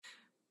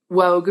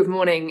Well, good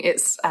morning.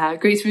 It's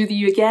great to be with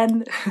you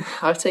again.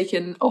 I've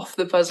taken off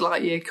the Buzz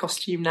Lightyear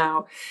costume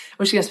now.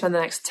 I'm just going to spend the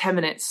next 10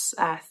 minutes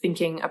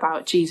thinking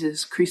about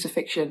Jesus'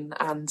 crucifixion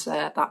and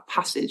that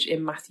passage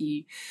in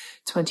Matthew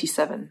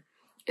 27.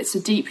 It's a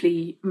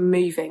deeply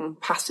moving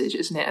passage,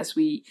 isn't it, as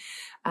we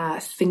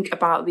think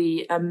about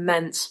the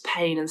immense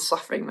pain and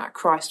suffering that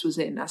Christ was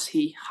in as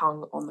he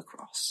hung on the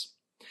cross.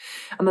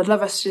 And I'd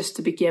love us just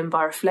to begin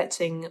by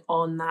reflecting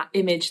on that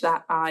image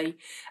that I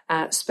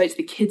spoke to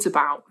the kids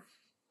about.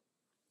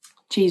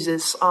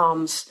 Jesus'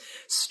 arms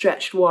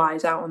stretched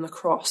wide out on the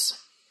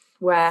cross,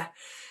 where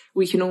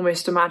we can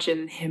almost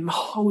imagine him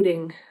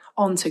holding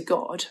onto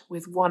God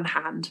with one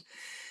hand.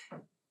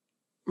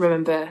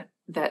 Remember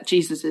that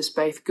Jesus is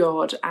both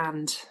God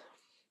and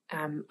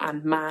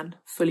man,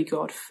 fully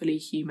God, fully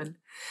human.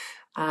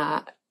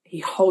 He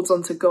holds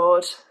onto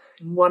God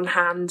in one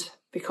hand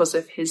because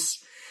of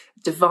his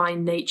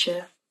divine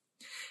nature,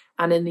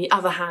 and in the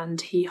other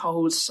hand, he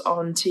holds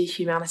on to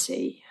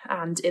humanity,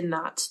 and in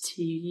that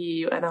to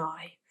you and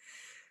I.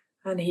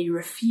 And he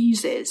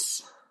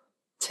refuses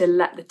to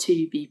let the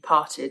two be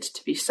parted,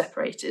 to be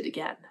separated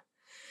again.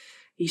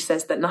 He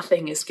says that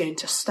nothing is going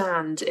to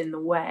stand in the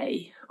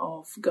way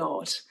of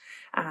God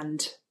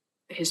and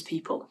his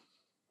people.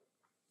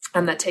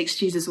 And that takes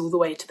Jesus all the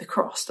way to the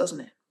cross,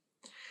 doesn't it?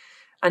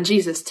 And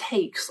Jesus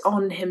takes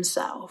on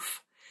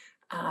himself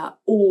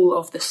all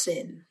of the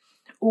sin,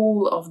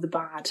 all of the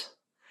bad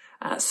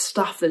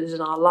stuff that is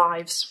in our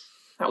lives,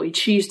 that we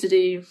choose to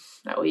do,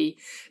 that we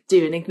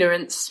do in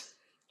ignorance.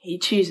 He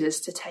chooses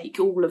to take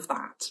all of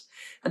that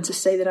and to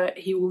say that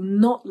he will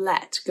not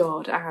let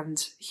God and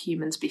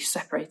humans be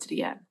separated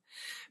again,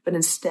 but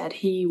instead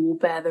he will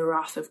bear the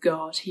wrath of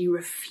God. He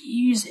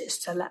refuses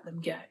to let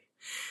them go,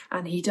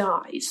 and he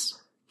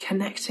dies,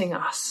 connecting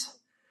us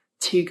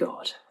to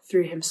God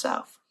through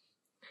himself.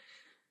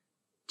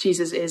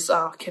 Jesus is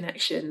our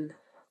connection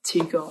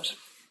to God.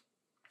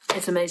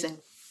 It's amazing.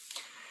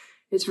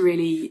 It's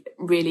really,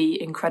 really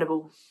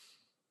incredible.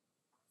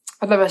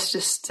 I'd love us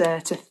just to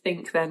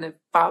think then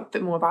about a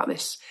bit more about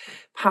this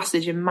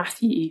passage in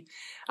Matthew,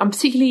 and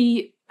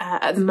particularly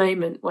at the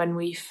moment when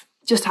we've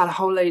just had a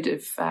whole load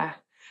of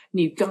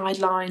new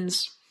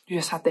guidelines. We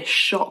just had this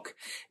shock,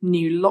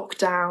 new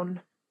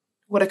lockdown.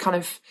 What a kind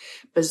of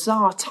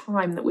bizarre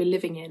time that we're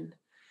living in.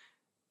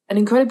 An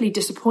incredibly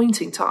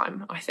disappointing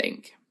time, I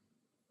think.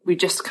 We've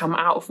just come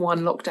out of one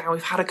lockdown.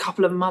 We've had a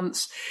couple of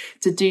months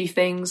to do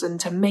things and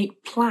to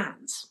make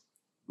plans,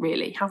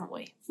 really, haven't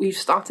we? We've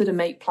started to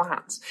make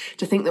plans,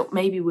 to think that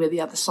maybe we're the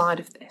other side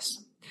of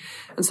this.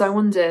 And so I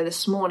wonder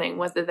this morning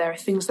whether there are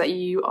things that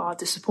you are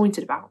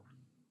disappointed about.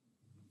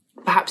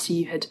 Perhaps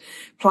you had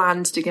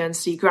planned to go and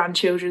see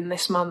grandchildren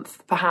this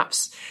month.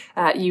 Perhaps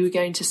you were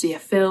going to see a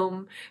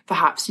film.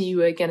 Perhaps you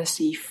were going to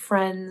see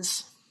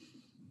friends.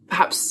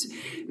 Perhaps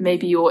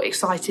maybe you're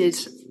excited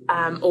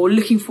or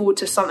looking forward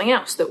to something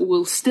else that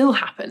will still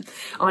happen.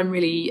 I'm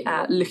really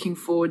looking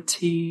forward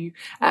to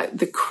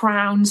The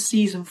Crown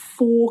Season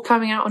 4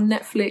 coming out on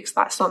Netflix.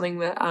 That's something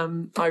that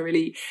I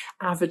really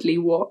avidly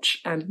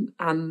watch and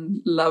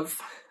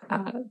love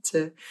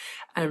to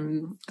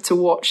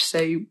watch.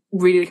 So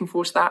really looking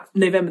forward to that.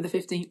 November the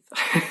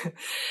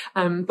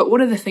 15th. But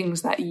what are the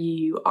things that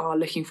you are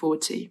looking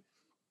forward to?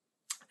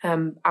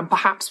 And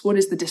perhaps what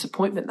is the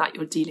disappointment that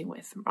you're dealing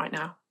with right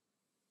now?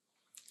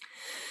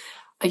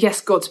 I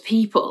guess God's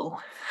people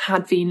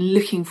had been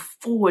looking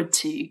forward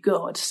to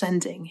God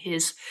sending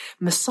his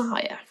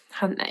Messiah,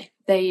 hadn't they?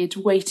 They had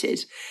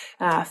waited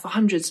for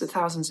hundreds of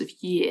thousands of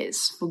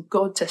years for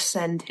God to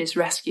send his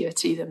rescuer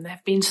to them. There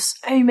have been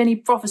so many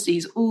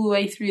prophecies all the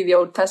way through the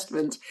Old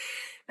Testament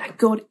that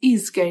God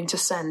is going to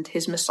send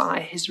his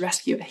Messiah, his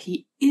rescuer.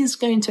 He is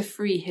going to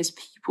free his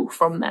people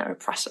from their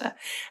oppressor,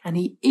 and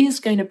he is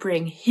going to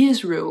bring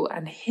his rule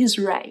and his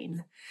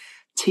reign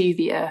to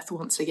the earth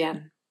once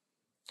again.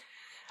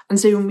 And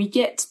so when we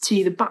get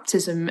to the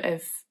baptism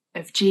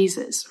of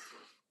Jesus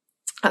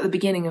at the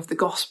beginning of the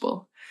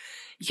gospel,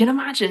 you can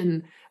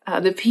imagine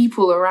the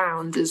people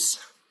around as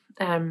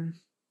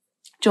John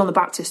the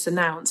Baptist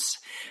announced,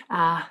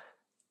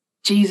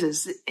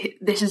 Jesus,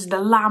 this is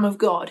the Lamb of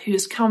God who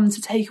has come to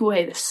take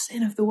away the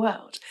sin of the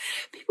world.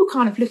 People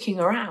kind of looking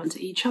around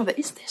at each other.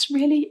 Is he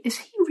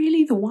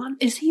really the one?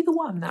 Is he the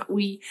one that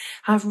we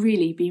have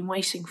really been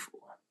waiting for?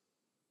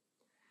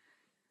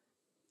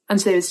 And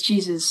so as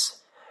Jesus'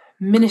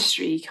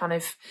 ministry kind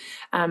of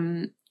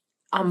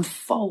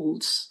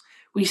unfolds,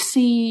 we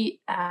see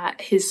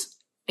his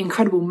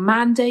incredible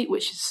mandate,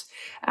 which is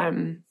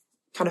kind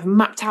of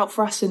mapped out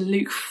for us in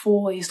Luke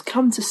 4. He's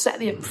come to set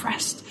the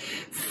oppressed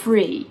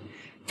free,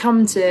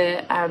 come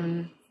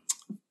to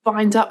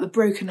bind up the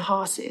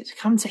brokenhearted,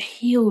 come to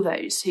heal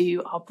those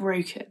who are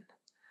broken.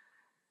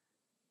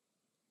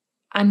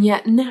 And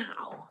yet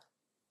now,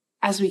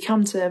 as we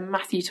come to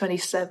Matthew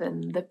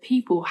 27, the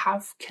people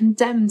have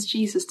condemned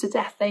Jesus to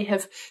death. They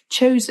have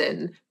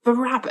chosen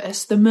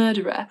Barabbas, the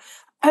murderer,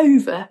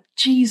 over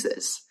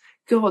Jesus,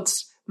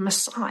 God's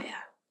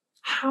Messiah.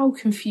 How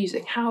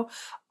confusing, how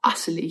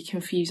utterly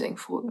confusing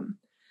for them.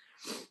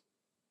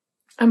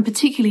 And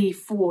particularly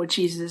for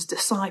Jesus'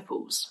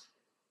 disciples,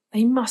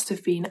 they must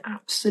have been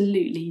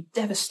absolutely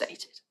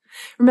devastated.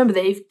 Remember,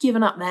 they've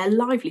given up their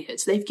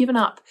livelihoods, they've given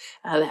up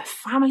their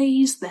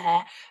families,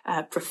 their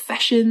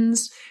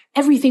professions,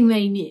 everything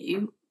they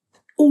knew,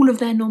 all of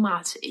their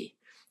normality,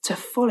 to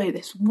follow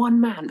this one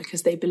man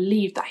because they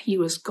believed that he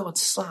was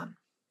God's son.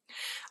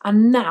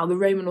 And now the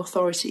Roman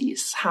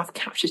authorities have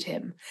captured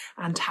him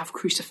and have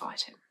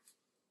crucified him.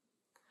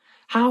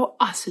 How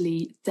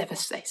utterly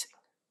devastating.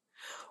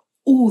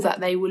 All that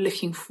they were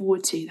looking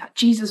forward to, that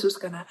Jesus was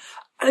going to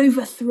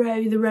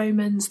overthrow the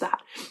Romans, that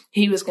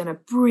he was going to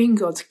bring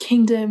God's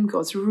kingdom,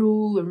 God's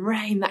rule and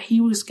reign, that he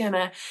was going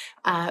to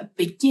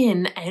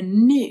begin a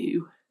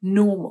new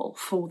normal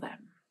for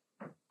them.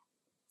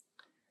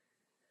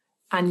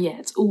 And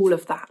yet all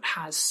of that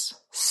has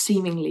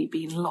seemingly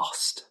been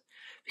lost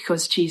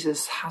because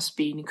Jesus has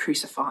been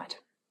crucified.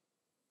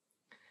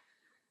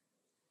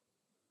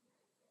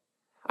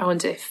 I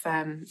wonder if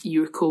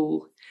you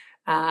recall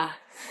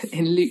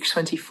in Luke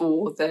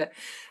 24,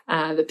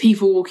 the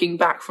people walking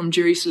back from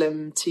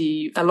Jerusalem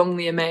along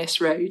the Emmaus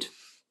Road,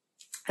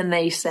 and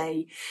they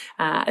say,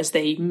 as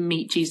they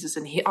meet Jesus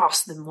and he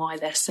asks them why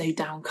they're so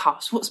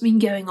downcast, what's been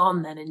going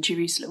on then in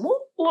Jerusalem?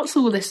 What's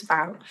all this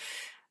about?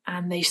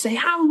 And they say,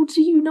 how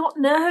do you not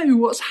know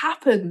what's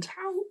happened?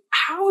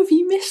 How have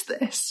you missed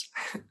this?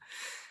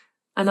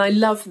 And I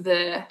love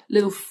the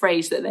little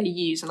phrase that they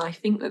use, and I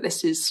think that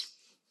this is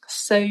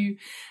so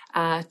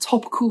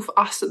topical for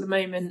us at the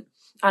moment,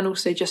 and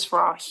also just for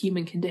our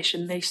human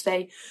condition. They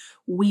say,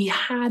 we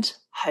had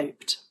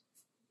hoped.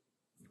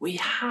 We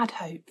had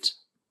hoped.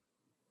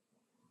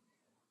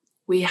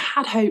 We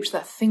had hoped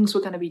that things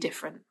were going to be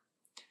different.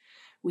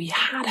 We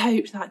had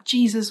hoped that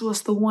Jesus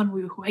was the one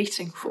we were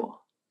waiting for.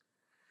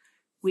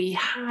 We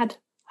had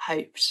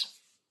hoped.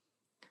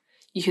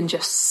 You can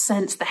just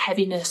sense the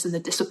heaviness and the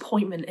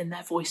disappointment in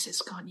their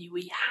voices, can't you?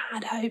 We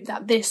had hoped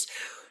that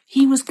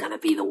he was going to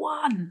be the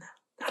one,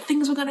 that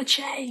things were going to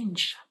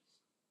change.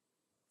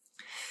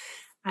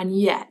 And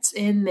yet,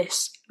 in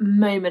this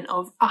moment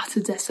of utter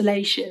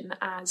desolation,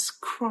 as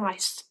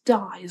Christ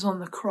dies on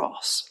the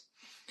cross,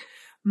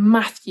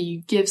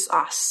 Matthew gives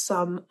us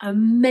some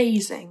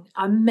amazing,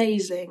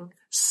 amazing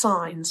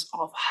signs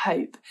of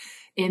hope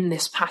in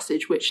this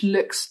passage, which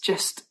looks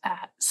just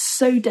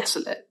so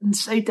desolate and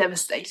so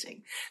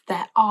devastating.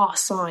 There are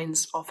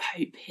signs of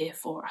hope here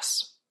for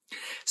us.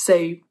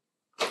 So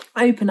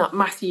open up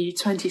Matthew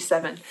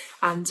 27,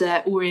 and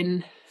we're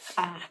in,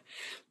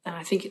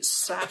 I think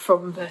it's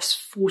from verse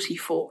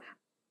 44.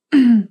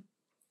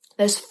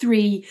 There's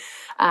three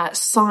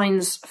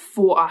signs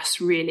for us,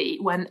 really,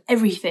 when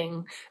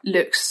everything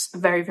looks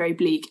very, very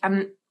bleak.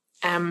 And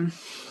I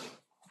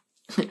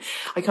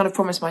kind of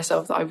promised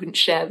myself that I wouldn't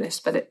share this,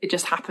 but it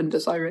just happened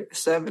as I wrote the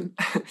sermon.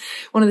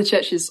 One of the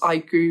churches I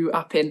grew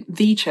up in,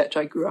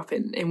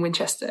 in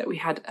Winchester, we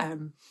had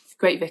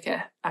great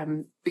vicar,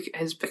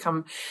 has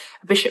become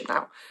a bishop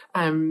now,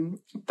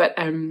 but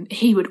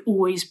he would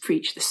always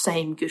preach the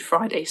same Good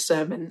Friday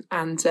sermon,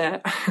 and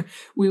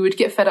we would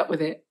get fed up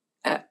with it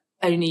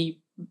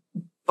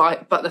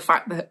but the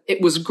fact that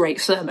it was a great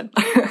sermon.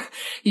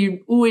 He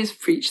always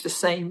preached the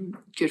same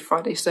Good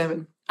Friday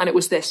sermon, and it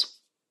was this: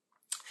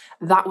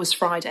 that was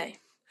Friday,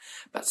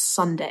 but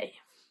Sunday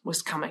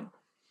was coming.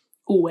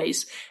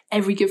 Always,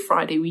 every Good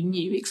Friday, we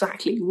knew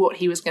exactly what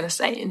he was going to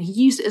say, and he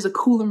used it as a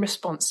call and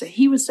response. So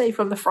he would say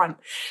from the front,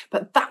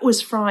 but that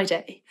was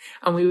Friday,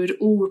 and we would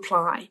all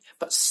reply,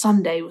 but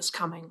Sunday was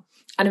coming.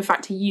 And in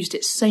fact, he used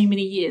it so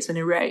many years in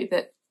a row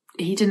that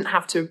he didn't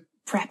have to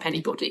prep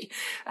anybody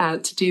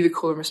to do the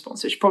call and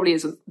response, which probably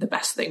isn't the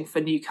best thing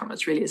for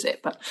newcomers, really, is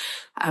it? But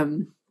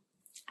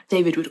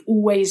David would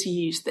always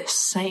use this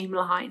same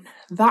line: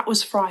 that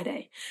was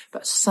Friday,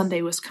 but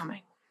Sunday was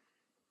coming.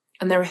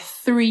 And there are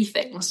three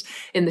things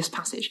in this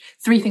passage,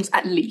 three things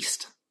at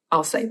least,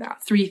 I'll say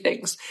that, three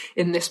things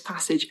in this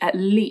passage at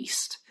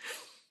least,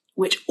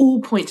 which all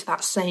point to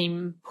that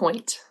same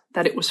point,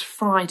 that it was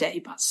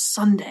Friday, but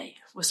Sunday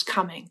was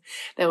coming.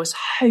 There was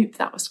hope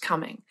that was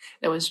coming.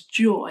 There was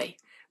joy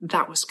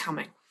that was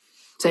coming.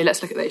 So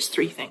let's look at those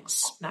three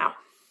things now.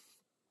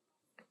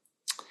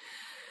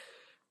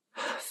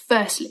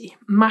 Firstly,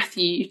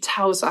 Matthew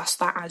tells us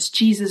that as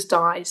Jesus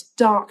dies,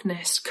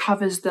 darkness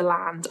covers the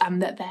land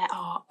and that there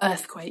are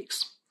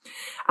earthquakes.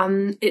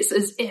 And it's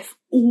as if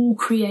all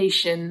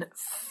creation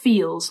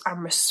feels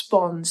and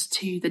responds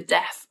to the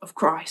death of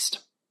Christ.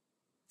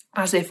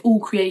 As if all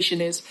creation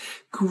is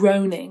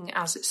groaning,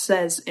 as it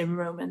says in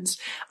Romans,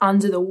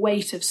 under the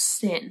weight of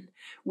sin,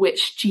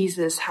 which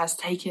Jesus has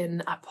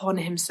taken upon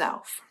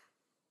himself.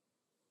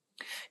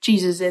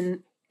 Jesus,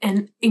 in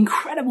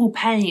incredible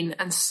pain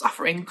and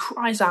suffering,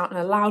 cries out in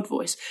a loud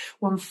voice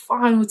one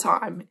final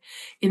time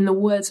in the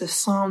words of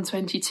Psalm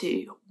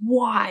 22,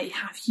 "Why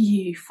have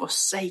you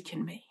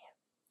forsaken me?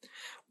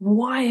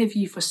 Why have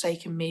you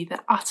forsaken me?"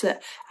 The utter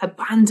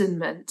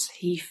abandonment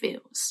he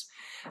feels,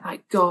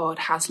 that God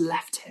has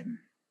left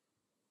him.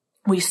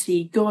 We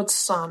see God's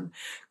Son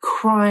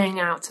crying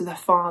out to the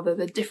Father,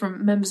 the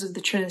different members of the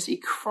Trinity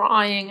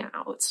crying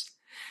out,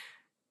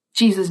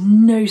 Jesus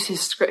knows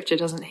his scripture,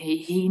 doesn't he?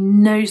 He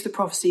knows the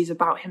prophecies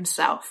about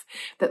himself,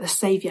 that the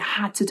Saviour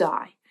had to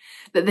die,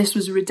 that this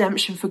was a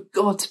redemption for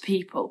God's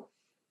people.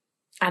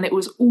 And it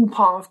was all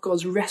part of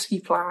God's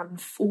rescue plan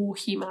for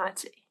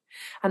humanity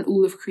and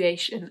all of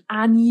creation.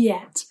 And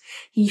yet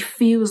he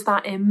feels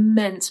that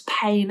immense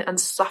pain and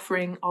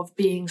suffering of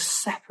being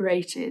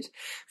separated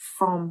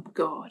from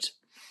God,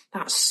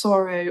 that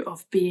sorrow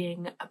of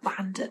being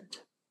abandoned.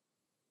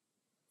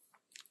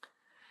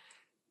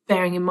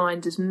 Bearing in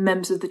mind, as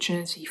members of the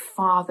Trinity,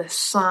 Father,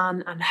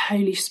 Son, and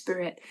Holy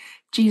Spirit,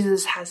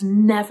 Jesus has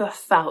never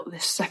felt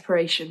this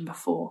separation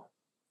before.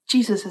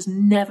 Jesus has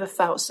never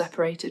felt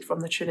separated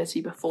from the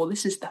Trinity before.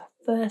 This is the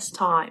first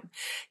time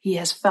he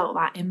has felt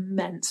that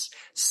immense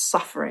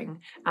suffering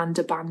and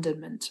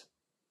abandonment.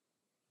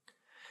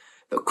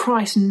 But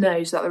Christ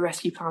knows that the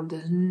rescue plan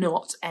does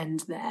not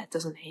end there,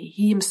 doesn't he?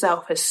 He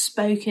himself has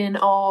spoken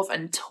of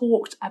and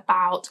talked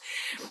about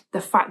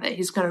the fact that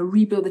he's going to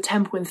rebuild the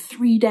temple in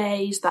 3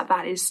 days,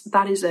 that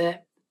is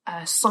a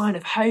sign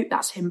of hope.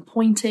 That's him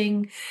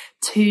pointing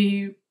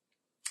to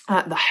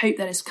the hope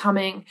that is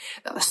coming,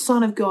 that the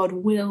Son of God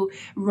will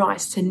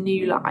rise to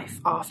new life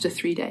after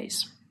 3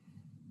 days.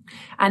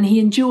 And he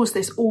endures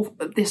this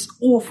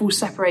awful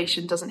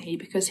separation, doesn't he?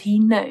 Because he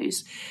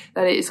knows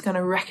that it is going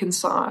to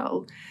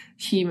reconcile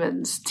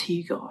humans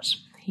to God.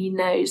 He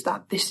knows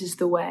that this is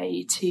the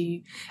way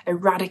to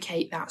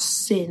eradicate that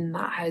sin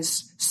that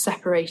has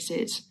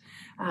separated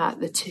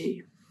the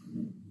two.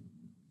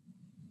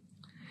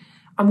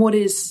 And what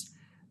is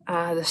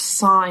the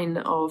sign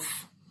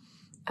of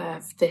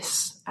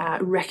this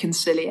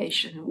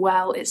reconciliation?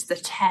 Well, it's the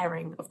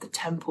tearing of the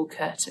temple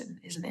curtain,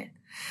 isn't it?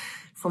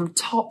 From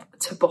top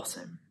to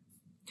bottom.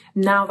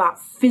 Now that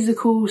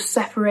physical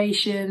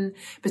separation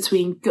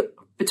between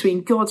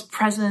God's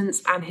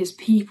presence and his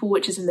people,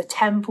 which is in the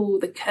temple,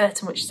 the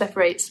curtain which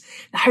separates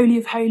the Holy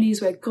of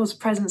Holies, where God's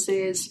presence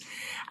is,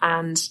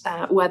 and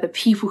where the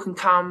people can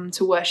come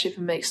to worship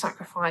and make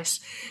sacrifice,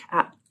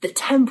 the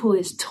temple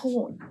is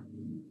torn.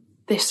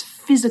 This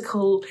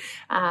physical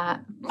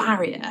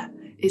barrier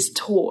is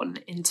torn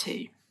in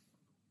two.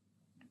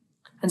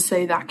 And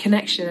so that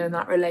connection and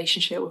that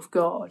relationship with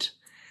God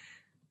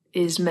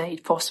is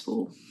made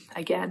possible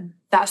again.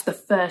 That's the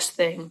first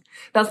thing.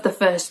 That's the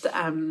first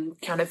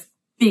kind of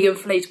big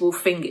inflatable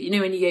finger. You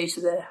know, when you go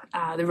to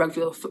the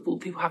rugby or football,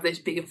 people have those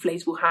big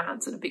inflatable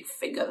hands and a big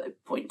finger they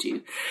point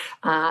to.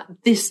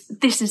 This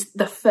is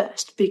the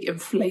first big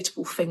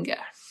inflatable finger,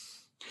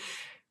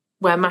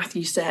 where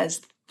Matthew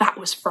says that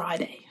was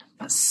Friday,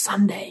 but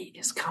Sunday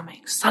is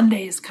coming.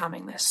 Sunday is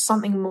coming. There's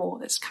something more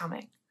that's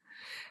coming.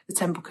 The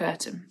temple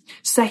curtain.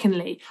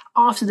 Secondly,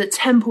 after the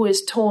temple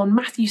is torn,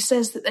 Matthew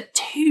says that the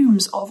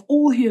tombs of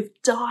all who have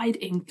died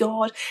in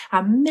God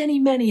and many,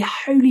 many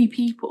holy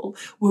people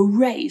were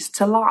raised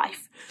to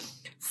life.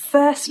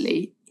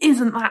 Firstly,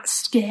 isn't that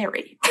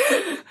scary?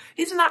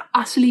 Isn't that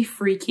utterly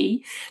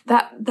freaky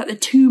that the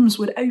tombs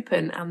would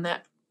open and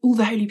that all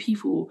the holy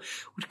people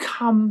would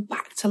come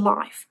back to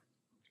life?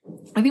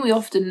 I think we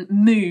often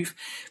move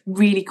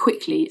really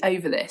quickly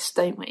over this,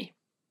 don't we?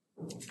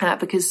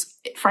 Because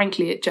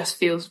frankly, it just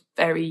feels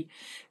very,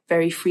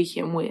 very freaky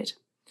and weird.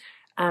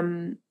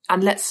 And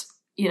let's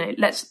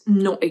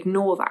not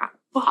ignore that.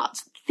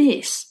 But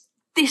this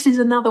is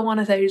another one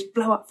of those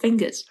blow up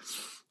fingers.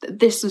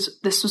 This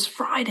was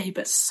Friday,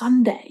 but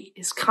Sunday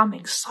is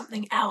coming.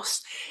 Something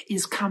else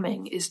is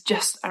coming, is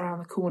just around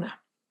the corner.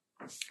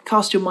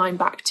 Cast your mind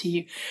back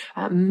to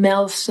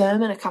Mel's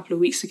sermon a couple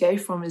of weeks ago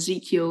from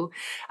Ezekiel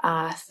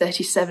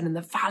 37 in the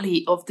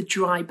Valley of the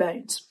Dry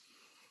Bones.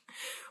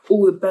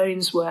 All the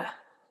bones were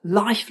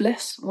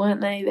lifeless,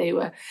 weren't they?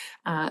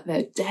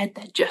 They're dead,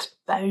 they're just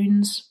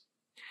bones.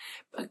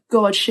 But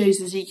God shows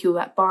Ezekiel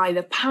that by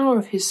the power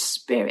of his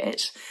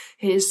spirit,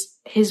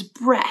 his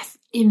breath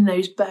in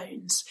those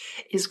bones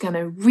is going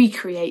to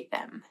recreate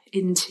them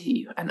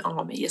into an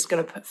army. It's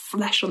going to put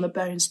flesh on the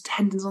bones,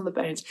 tendons on the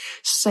bones,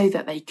 so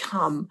that they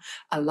come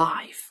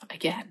alive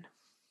again.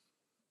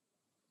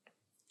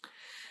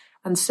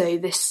 And so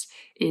this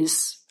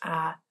is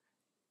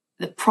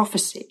the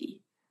prophecy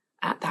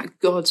that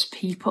God's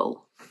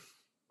people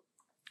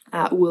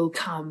will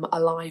come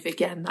alive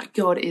again, that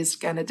God is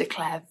going to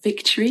declare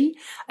victory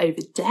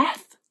over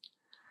death,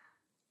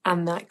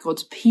 and that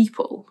God's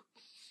people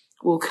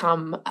will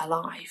come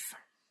alive.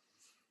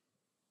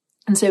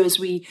 And so as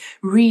we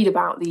read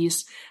about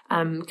these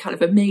kind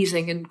of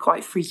amazing and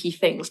quite freaky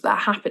things that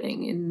are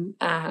happening in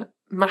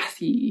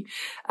Matthew,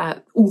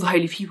 all the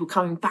holy people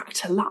coming back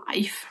to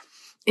life,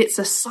 it's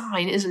a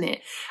sign, isn't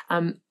it?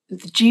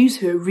 The Jews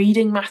who are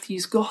reading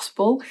Matthew's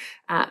gospel,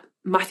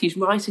 Matthew's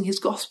writing his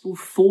gospel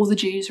for the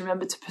Jews,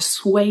 remember, to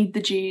persuade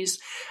the Jews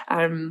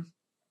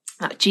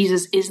that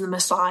Jesus is the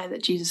Messiah,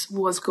 that Jesus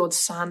was God's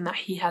son, that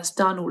he has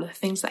done all the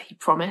things that he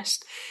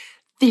promised.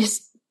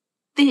 This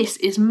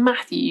is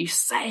Matthew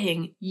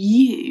saying,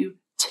 you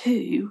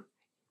too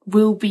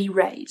will be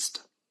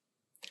raised.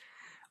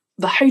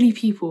 The holy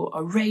people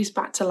are raised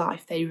back to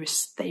life. They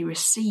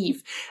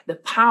receive the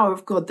power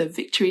of God, the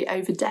victory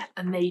over death,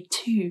 and they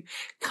too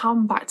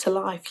come back to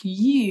life.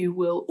 You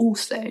will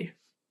also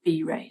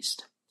be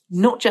raised.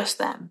 Not just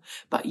them,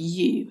 but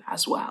you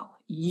as well.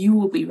 You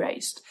will be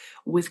raised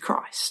with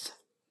Christ.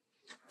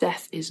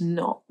 Death is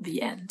not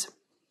the end.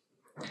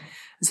 And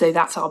so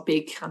that's our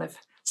big kind of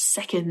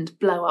second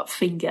blow up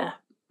finger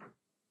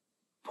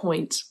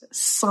point,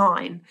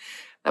 sign.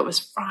 That was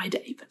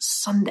Friday, but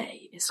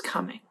Sunday is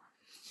coming.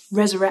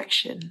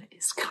 Resurrection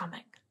is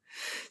coming.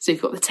 So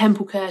we've got the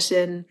temple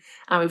curtain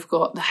and we've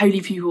got the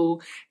holy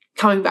people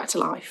coming back to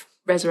life.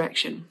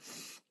 Resurrection.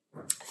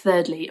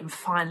 Thirdly and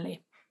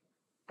finally,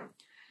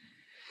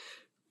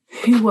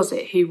 who was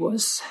it who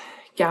was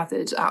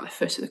gathered at the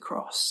foot of the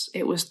cross?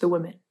 It was the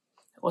women,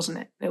 wasn't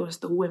it? It was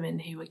the women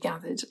who were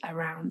gathered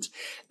around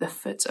the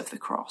foot of the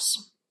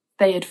cross.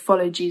 They had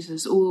followed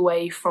Jesus all the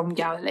way from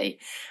Galilee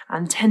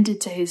and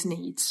tended to his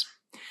needs.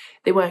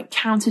 They weren't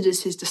counted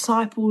as his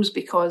disciples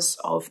because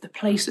of the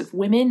place of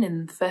women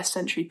in first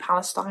century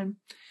Palestine.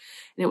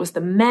 And it was the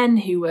men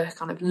who were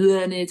kind of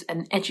learned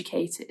and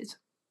educated.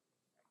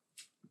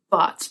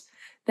 But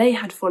they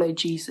had followed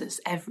Jesus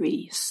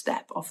every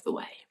step of the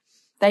way.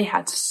 They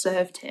had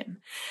served him.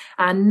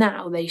 And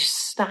now they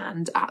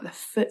stand at the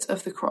foot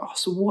of the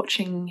cross,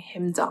 watching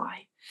him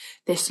die,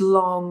 this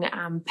long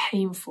and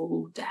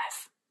painful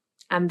death.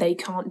 And they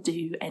can't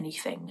do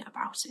anything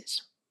about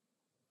it.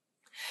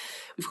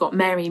 We've got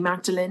Mary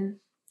Magdalene,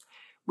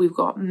 we've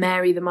got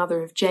Mary, the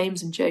mother of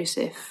James and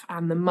Joseph,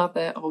 and the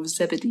mother of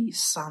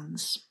Zebedee's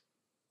sons.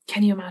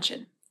 Can you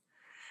imagine?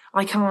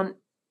 I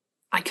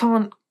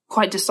can't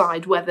quite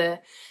decide whether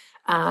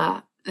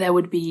there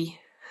would be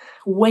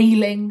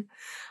wailing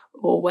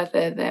or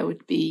whether there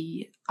would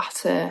be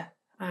utter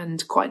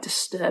and quite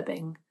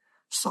disturbing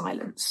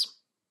silence.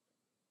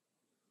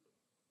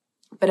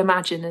 But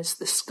imagine as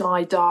the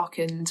sky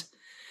darkened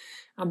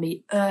and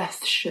the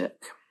earth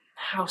shook,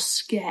 how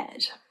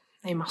scared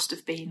they must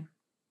have been.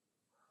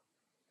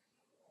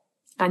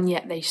 And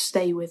yet they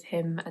stay with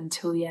him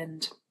until the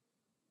end.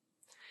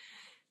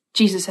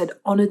 Jesus had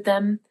honoured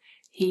them,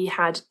 he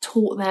had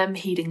taught them,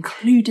 he'd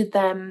included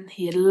them,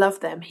 he had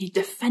loved them, he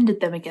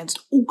defended them against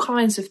all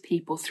kinds of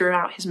people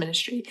throughout his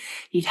ministry.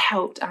 He'd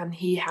helped and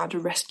he had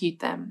rescued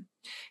them.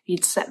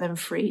 He'd set them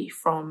free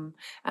from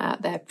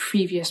their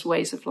previous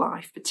ways of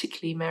life,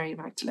 particularly Mary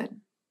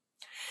Magdalene.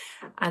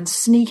 And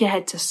sneak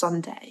ahead to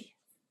Sunday,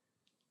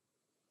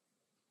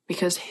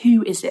 because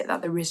who is it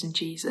that the risen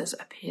Jesus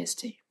appears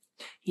to?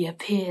 He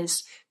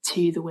appears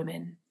to the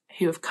women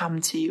who have come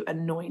to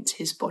anoint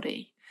his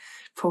body,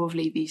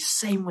 probably these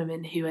same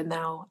women who are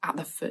now at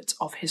the foot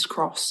of his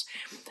cross.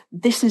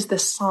 This is the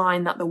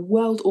sign that the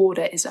world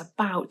order is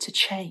about to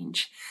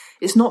change.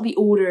 It's not the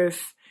order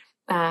of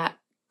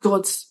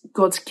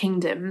God's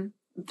kingdom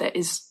that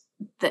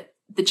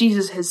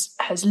Jesus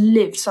has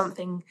lived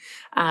something,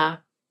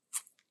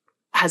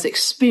 has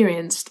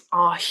experienced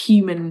our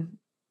human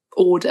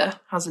order,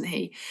 hasn't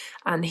he?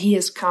 And he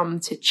has come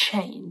to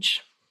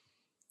change.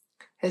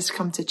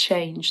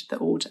 The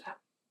order,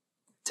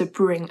 to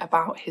bring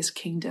about his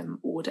kingdom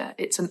order.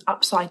 It's an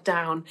upside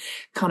down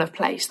kind of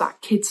place. That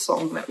kids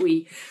song that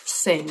we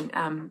sing,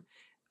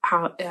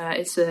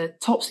 it's a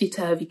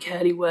topsy-turvy,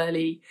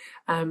 curly-whirly,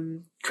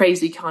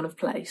 crazy kind of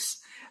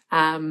place.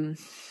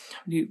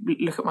 You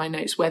look at my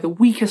notes, where the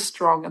weak are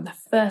strong and the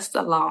first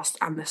are last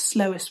and the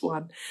slowest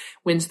one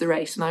wins the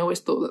race. And I always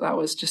thought that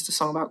was just a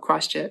song about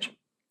Christchurch.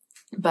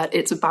 But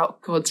it's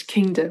about God's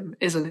kingdom,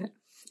 isn't it?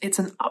 It's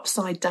an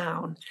upside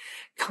down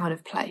kind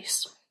of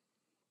place.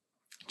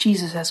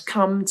 Jesus has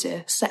come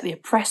to set the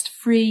oppressed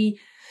free,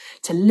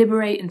 to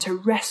liberate and to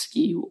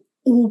rescue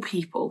all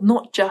people,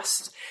 not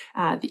just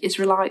the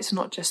Israelites,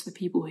 not just the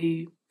people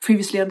who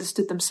previously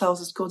understood themselves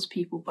as God's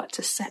people, but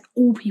to set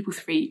all people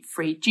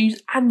free,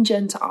 Jews and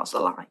Gentiles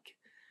alike,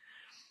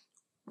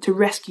 to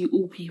rescue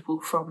all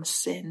people from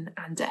sin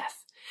and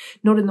death,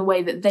 not in the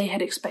way that they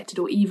had expected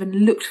or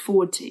even looked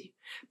forward to,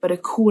 but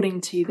according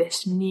to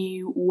this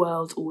new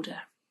world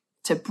order,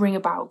 to bring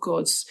about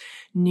God's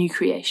new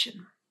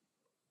creation.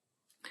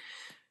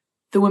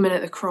 The women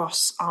at the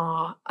cross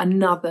are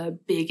another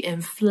big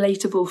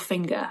inflatable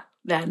finger,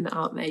 then,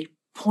 aren't they,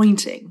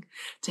 pointing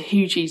to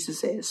who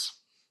Jesus is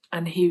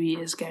and who he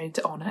is going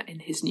to honour in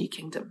his new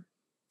kingdom.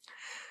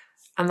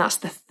 And that's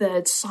the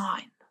third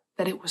sign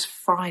that it was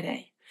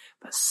Friday,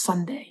 but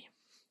Sunday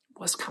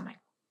was coming.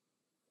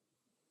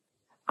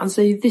 And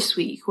so this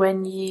week,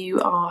 when you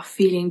are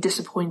feeling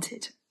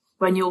disappointed,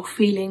 when you're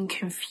feeling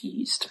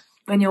confused,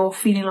 when you're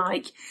feeling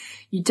like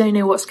you don't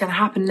know what's going to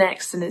happen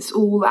next and it's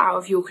all out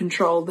of your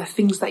control, the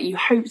things that you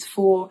hoped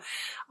for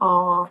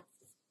are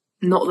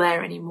not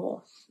there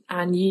anymore,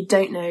 and you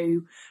don't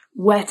know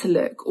where to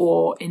look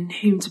or in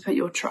whom to put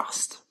your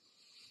trust,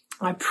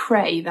 I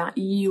pray that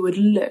you would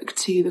look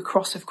to the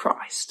cross of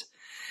Christ,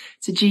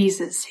 to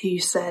Jesus, who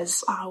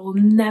says, I will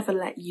never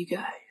let you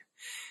go,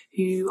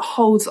 who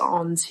holds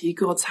on to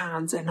God's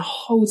hands and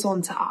holds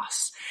on to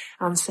us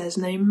and says,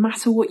 no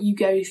matter what you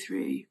go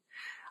through,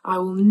 I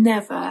will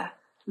never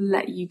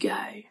let you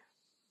go.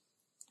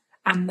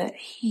 and that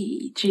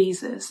he,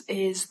 Jesus,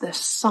 is the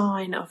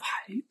sign of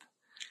hope.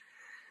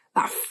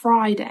 That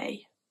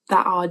Friday,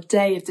 that our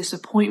day of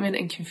disappointment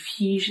and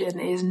confusion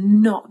is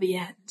not the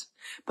end,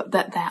 but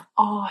that there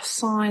are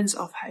signs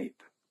of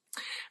hope.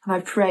 And I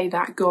pray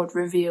that God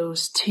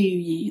reveals to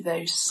you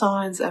those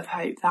signs of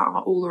hope that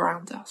are all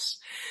around us,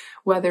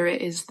 whether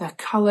it is the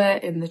colour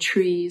in the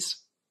trees,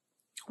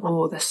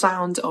 or the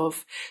sound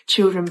of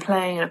children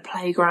playing in a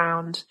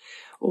playground,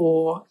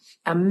 or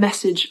a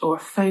message or a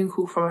phone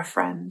call from a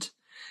friend,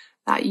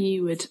 that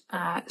you would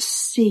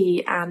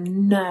see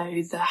and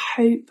know the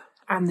hope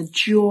and the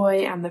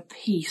joy and the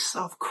peace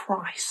of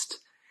Christ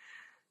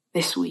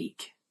this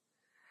week.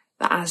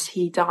 That as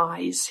he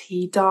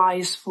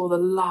dies for the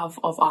love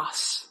of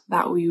us,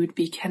 that we would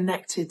be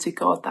connected to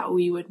God, that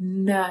we would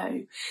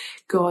know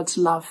God's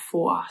love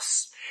for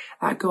us,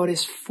 that God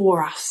is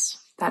for us,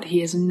 that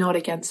he is not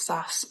against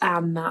us,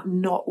 and that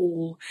not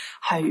all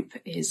hope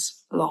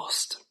is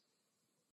lost.